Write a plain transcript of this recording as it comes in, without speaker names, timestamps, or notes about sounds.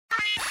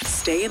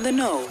Stay in the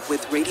know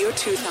with Radio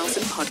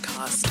 2000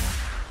 podcast.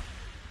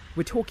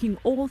 We're talking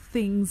all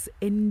things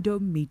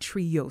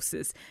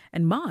endometriosis.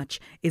 And March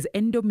is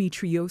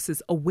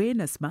Endometriosis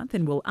Awareness Month,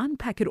 and we'll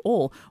unpack it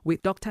all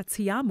with Dr.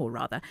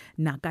 Tshiamo,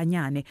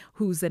 Nakanyane,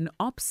 who's an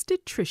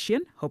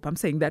obstetrician, hope I'm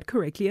saying that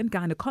correctly, and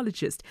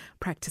gynecologist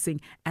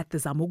practicing at the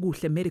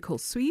Zamokuhle Medical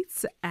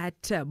Suites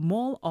at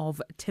Mall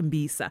of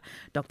Thembisa.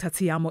 Dr.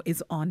 Tshiamo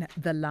is on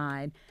the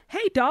line.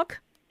 Hey, Doc.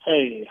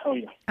 Hey, how are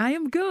you? I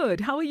am good.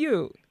 How are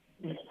you?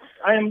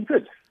 I am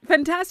good.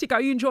 Fantastic.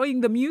 Are you enjoying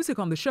the music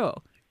on the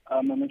show?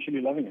 I'm actually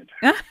loving it.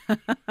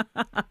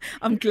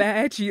 I'm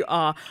glad you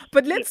are.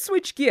 But let's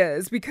switch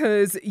gears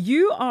because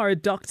you are a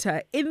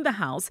doctor in the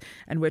house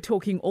and we're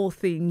talking all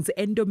things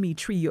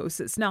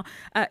endometriosis. Now,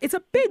 it's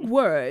a big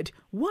word.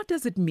 What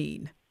does it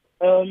mean?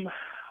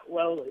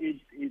 Well,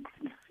 it's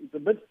a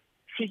bit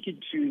tricky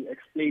to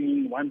explain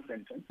in one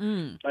sentence,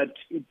 but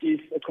it is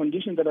a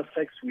condition that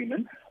affects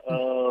women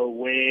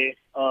where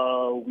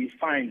we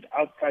find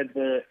outside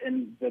the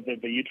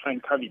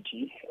uterine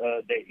cavity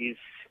there is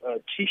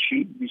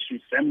tissue which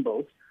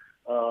resembles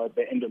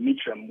the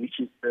endometrium, which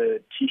is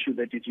the tissue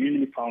that is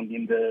usually found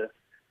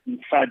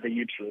inside the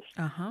uterus.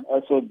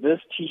 So this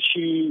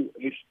tissue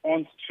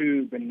responds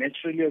to the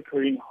naturally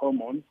occurring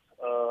hormones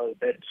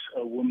that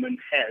a woman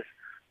has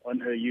on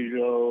her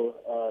usual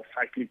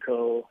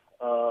cyclical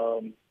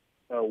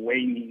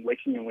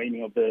waking and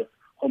waning of the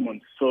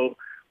hormones. So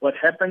what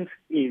happens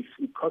is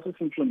it causes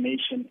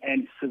inflammation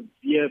and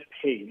severe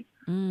pain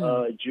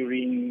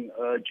during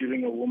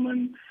a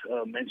woman's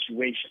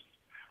menstruation.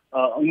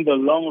 In the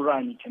long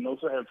run, it can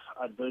also have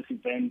adverse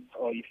events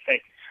or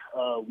effects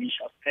which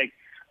affect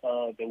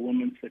the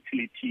woman's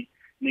fertility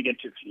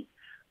negatively.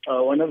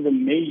 One of the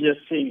major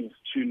things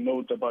to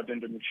note about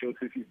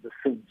endometriosis is the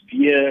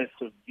severe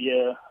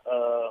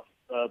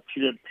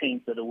period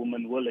pains that a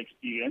woman will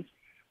experience.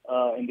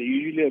 And they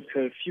usually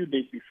occur a few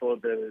days before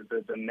the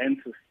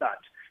menses start,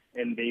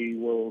 and they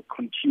will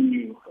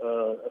continue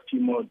a few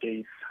more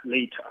days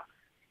later.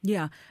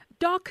 Yeah.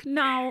 Doc,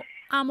 now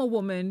I'm a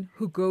woman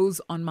who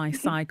goes on my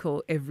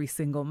cycle every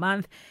single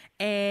month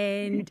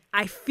and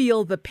I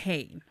feel the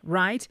pain,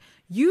 right?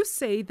 You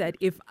say that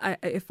if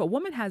a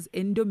woman has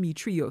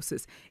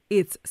endometriosis,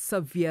 it's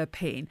severe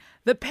pain.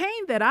 The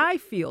pain that I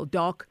feel,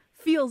 Doc,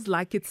 feels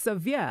like it's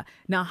severe.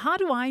 Now, how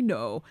do I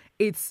know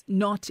it's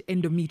not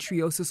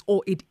endometriosis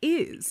or it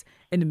is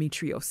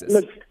endometriosis?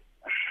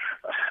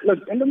 Look,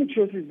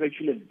 endometriosis is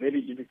actually a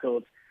very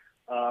difficult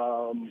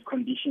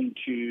condition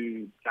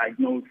to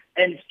diagnose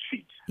and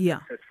treat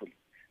successfully.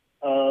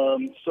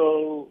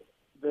 So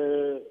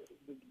the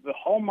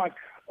hallmark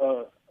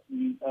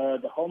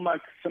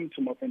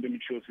symptom of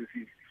endometriosis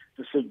is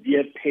the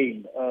severe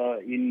pain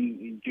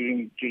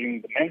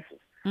during the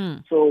menses.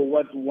 So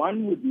what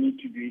one would need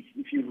to do is,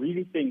 if you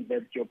really think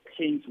that your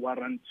pains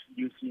warrant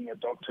you seeing a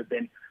doctor,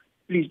 then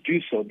please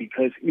do so,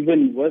 because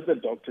even with a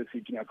doctor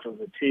sitting across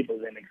the table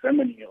and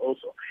examining you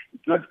also,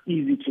 it's not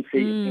easy to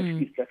say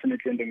this is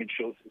definitely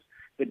endometriosis.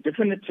 The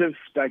definitive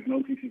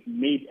diagnosis is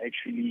made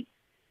actually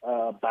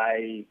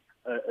by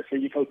a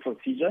surgical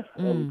procedure,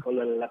 we call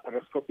it a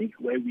laparoscopy,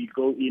 where we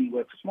go in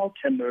with small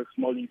cameras,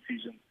 small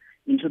incisions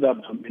into the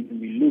abdomen, and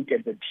we look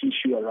at the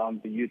tissue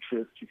around the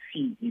uterus to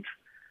see if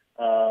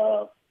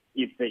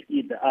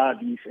there are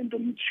these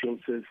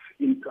endometriosis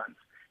implants.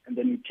 And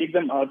then we take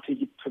them out,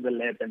 take it to the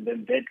lab, and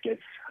then that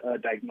gets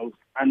diagnosed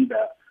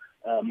under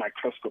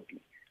microscopy.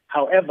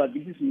 However,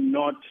 this is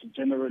not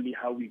generally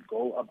how we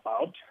go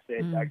about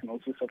the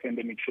diagnosis of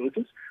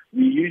endometriosis.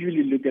 We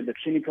usually look at the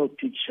clinical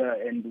picture,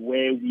 and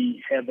where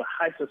we have a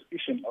high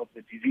suspicion of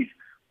the disease,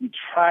 we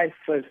try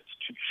first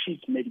to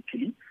treat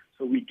medically.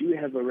 So we do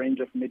have a range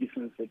of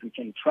medicines that we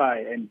can try,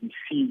 and we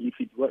see if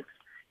it works.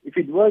 If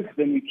it works,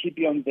 then we keep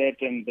you on that,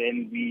 and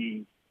then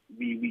we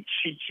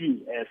treat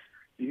you as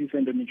this is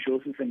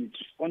endometriosis and it's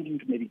responding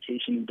to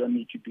medication. You don't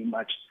need to do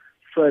much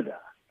further,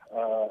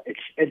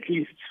 at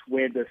least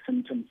where the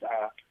symptoms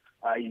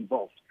are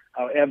involved.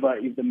 However,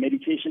 if the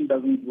medication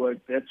doesn't work,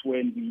 that's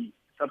when we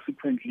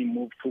subsequently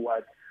move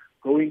towards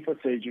going for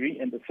surgery.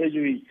 And the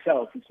surgery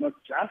itself is not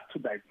just to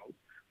diagnose,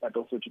 but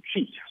also to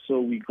treat. So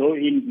we go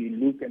in, we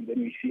look, and then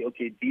we see,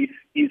 okay, this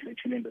is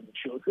actually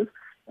endometriosis.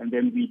 And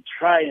then we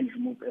try and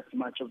remove as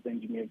much of the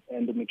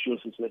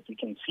endometriosis that we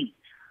can see.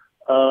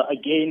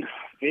 Again,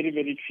 very,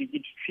 very tricky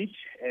to treat,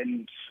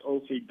 and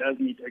also it does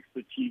need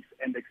expertise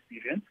and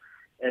experience.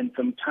 And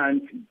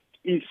sometimes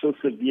it is so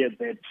severe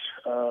that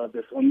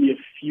there's only a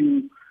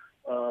few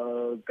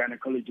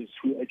gynecologists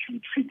who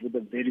actually treat with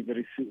a very,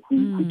 very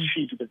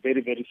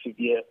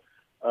severe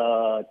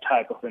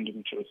type of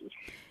endometriosis.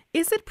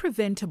 Is it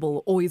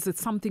preventable, or is it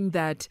something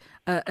that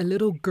a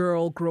little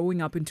girl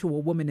growing up into a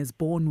woman is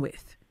born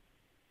with?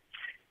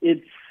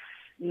 It's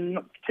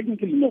not,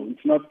 technically, no,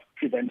 it's not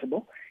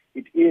preventable.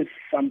 It is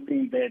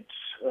something that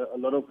a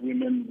lot of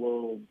women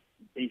will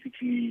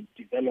basically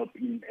develop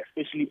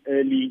especially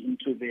early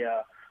into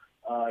their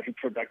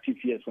reproductive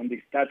years, when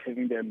they start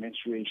having their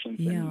menstruations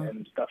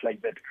and stuff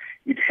like that.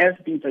 It has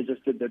been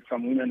suggested that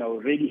some women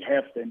already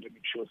have the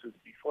endometriosis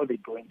before they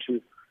go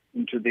into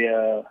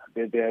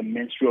their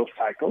menstrual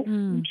cycle,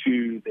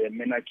 into their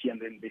menarche,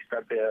 and then they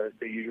start their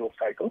usual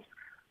cycles.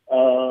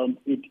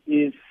 It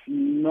is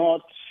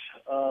not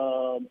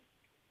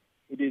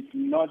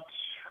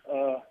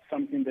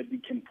something that we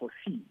can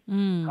foresee.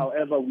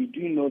 However, we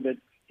do know that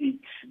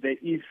there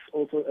is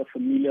also a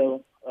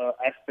familial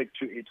aspect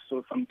to it.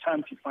 So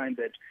sometimes you find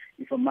that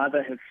if a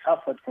mother has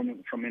suffered from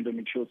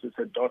endometriosis,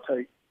 her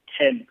daughter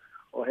can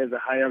or has a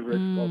higher risk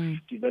of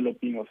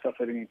developing or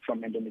suffering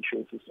from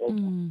endometriosis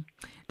also.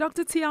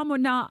 Dr. Tshiamo,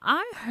 now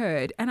I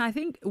heard, and I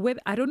think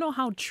I don't know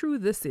how true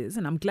this is,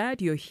 and I'm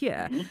glad you're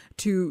here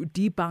to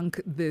debunk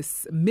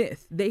this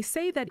myth. They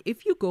say that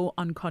if you go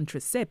on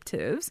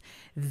contraceptives,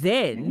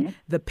 then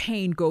the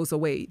pain goes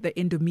away, the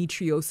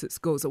endometriosis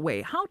goes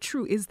away. How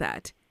true is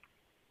that?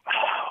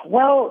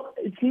 Well,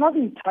 it's not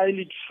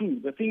entirely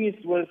true. The thing is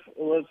with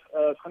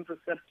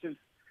contraceptives,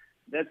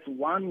 that's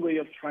one way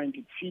of trying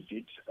to treat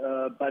it,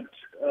 but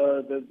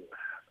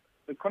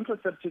the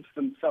contraceptives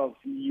themselves,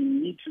 you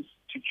need to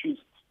choose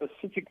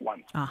specific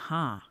ones,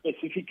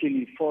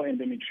 specifically for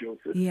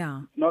endometriosis.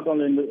 Yeah. Not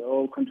only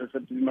all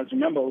contraceptives, you must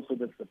remember also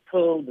there's the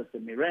pill, there's the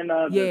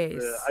Mirena,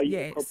 there's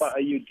the copper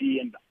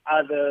IUD, and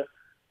other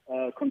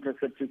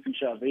contraceptives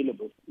which are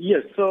available.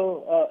 Yes,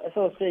 so as I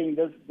was saying,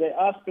 there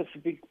are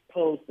specific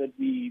pills that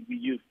we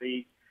use.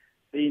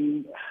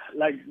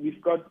 Like we've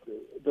got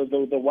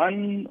the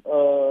one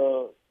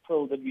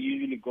pill that we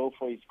usually go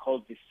for is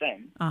called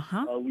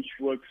Tshiamo, which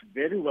works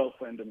very well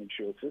for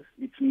endometriosis.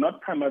 It's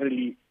not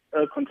primarily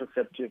a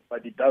contraceptive,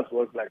 but it does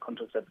work like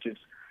contraceptives,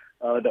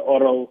 the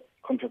oral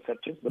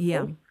contraceptives, the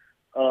pills.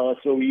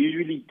 So we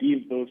usually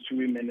give those to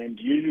women, and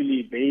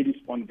usually they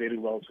respond very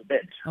well to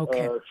that.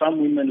 Okay.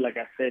 Some women, like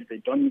I said, they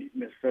don't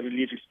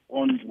necessarily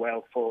respond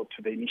well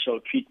to the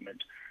initial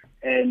treatment.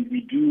 And we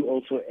do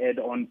also add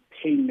on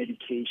pain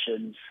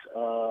medications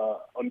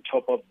on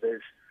top of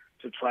this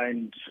to try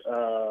and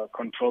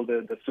control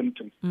the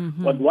symptoms.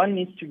 What one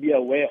needs to be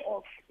aware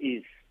of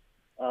is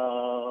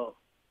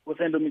with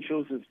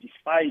endometriosis,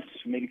 despite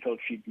medical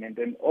treatment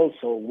and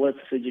also with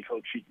surgical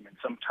treatment,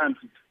 sometimes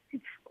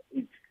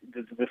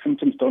the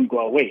symptoms don't go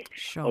away,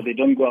 or they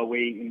don't go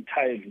away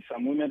entirely.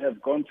 Some women have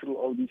gone through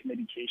all these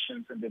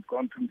medications and they've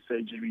gone through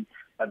surgery,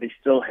 but they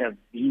still have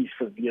these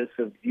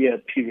severe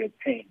period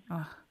pain.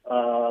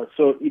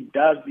 So it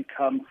does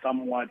become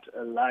somewhat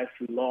a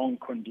lifelong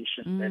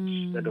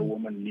condition that a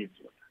woman lives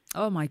with.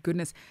 Oh, my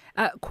goodness.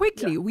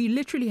 Quickly, we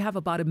literally have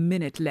about a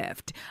minute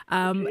left.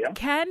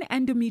 Can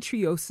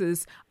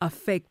endometriosis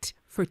affect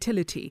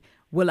fertility?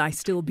 Will I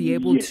still be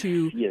able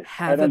to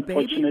have a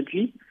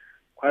baby?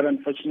 Quite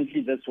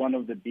unfortunately, that's one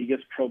of the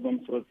biggest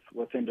problems with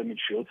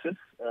endometriosis,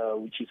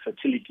 which is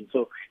fertility.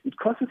 So it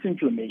causes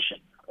inflammation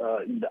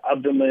in the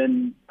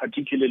abdomen,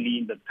 particularly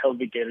in the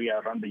pelvic area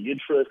around the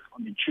uterus,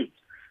 on the tubes.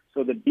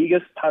 So the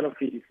biggest part of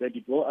it is that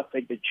it will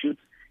affect the tubes.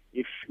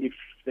 If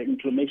the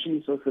inflammation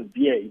is so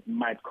severe, it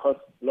might cause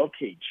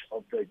blockage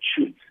of the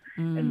tubes.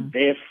 And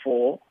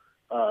therefore,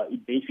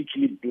 it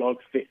basically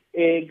blocks the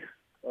egg,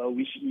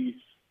 which is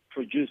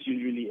produced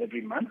usually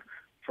every month,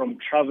 from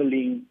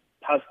traveling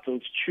past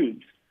those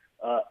tubes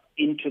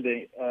into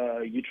the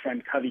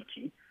uterine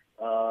cavity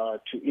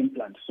to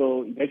implant.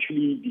 So it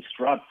actually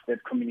disrupts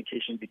that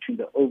communication between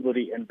the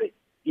ovary and the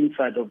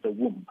inside of the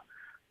womb.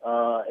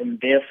 And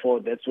therefore,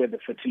 that's where the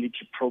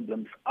fertility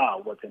problems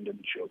are with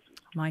endometriosis.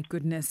 My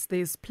goodness,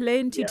 there's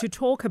plenty to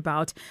talk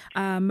about.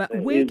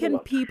 Where can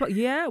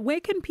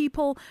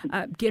people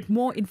get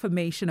more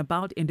information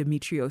about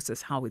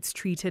endometriosis, how it's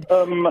treated?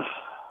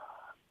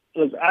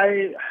 Look,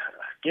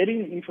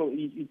 getting info,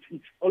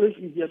 it's always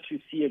easier to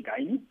see a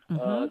gynae.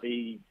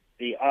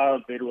 They are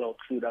very well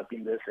clued up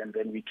in this, and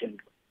then we can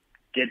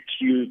get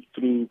you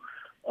through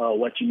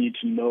what you need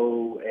to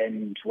know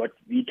and what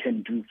we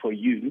can do for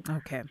you.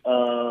 Okay.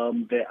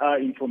 There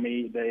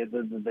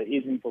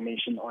is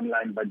information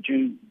online, but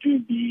do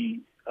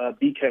be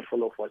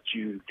careful of what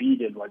you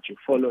read and what you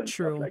follow and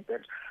stuff like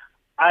that.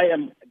 I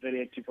am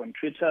very active on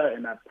Twitter,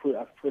 and I've put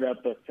up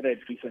a thread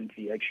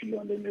recently, actually,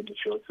 on the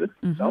endometriosis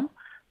itself.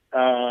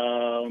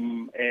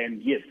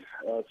 And yes,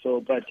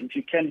 but if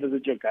you can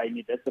visit your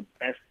gynae, that's the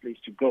best place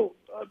to go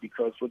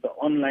because with the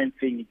online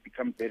thing, it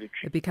becomes very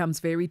tricky. It becomes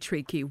very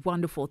tricky.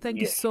 Wonderful. Thank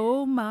you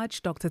so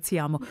much, Dr.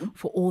 Tshiamo,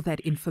 for all that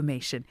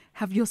information.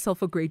 Have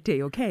yourself a great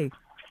day, okay?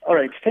 All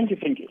right. Thank you.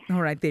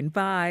 All right, then.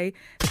 Bye.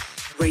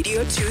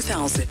 Radio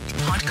 2000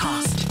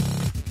 podcast.